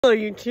Hello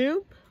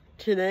YouTube,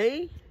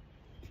 today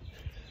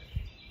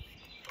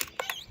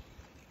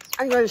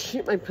I'm going to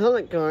shoot my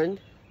pellet gun,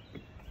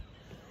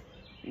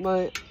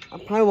 but I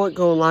probably won't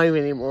go live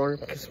anymore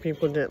because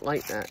people didn't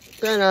like that.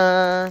 But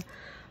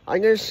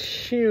I'm going to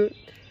shoot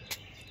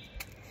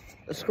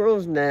a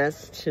squirrel's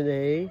nest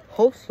today.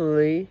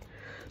 Hopefully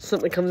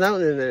something comes out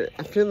in it.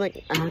 I feel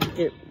like I have to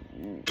get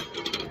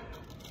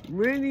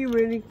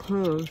really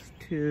close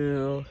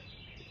to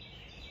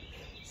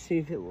see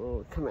if it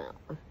will come out.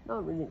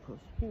 Not really close,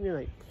 maybe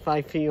like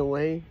 5 feet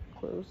away,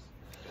 close.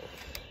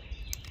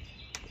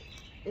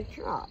 It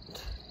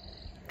dropped.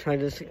 Try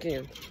this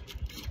again.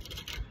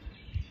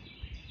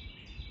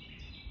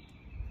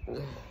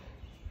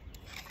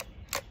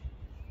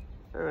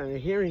 Alright,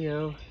 here we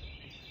go.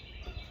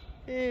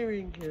 There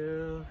we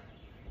go.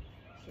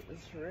 Put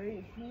this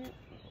right here.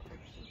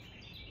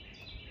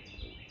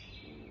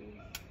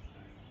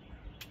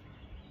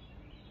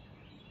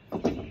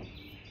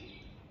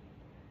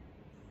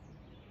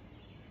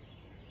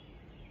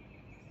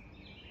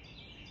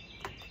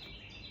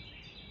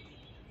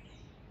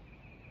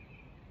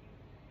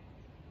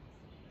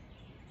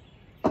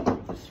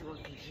 This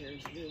rocking chair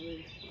is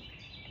really...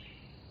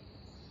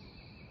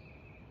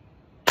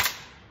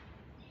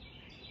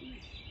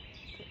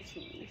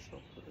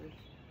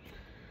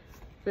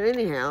 But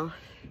anyhow,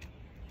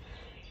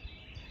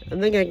 I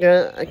think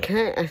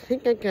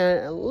I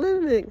got a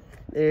little bit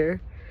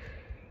there.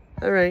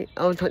 Alright,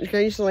 I'll talk to you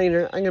guys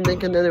later. I'm gonna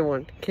make another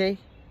one, okay?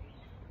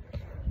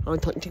 I'll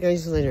talk to you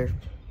guys later.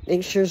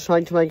 Make sure to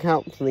subscribe to my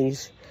account,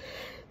 please.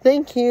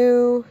 Thank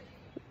you.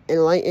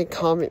 And like and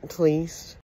comment, please.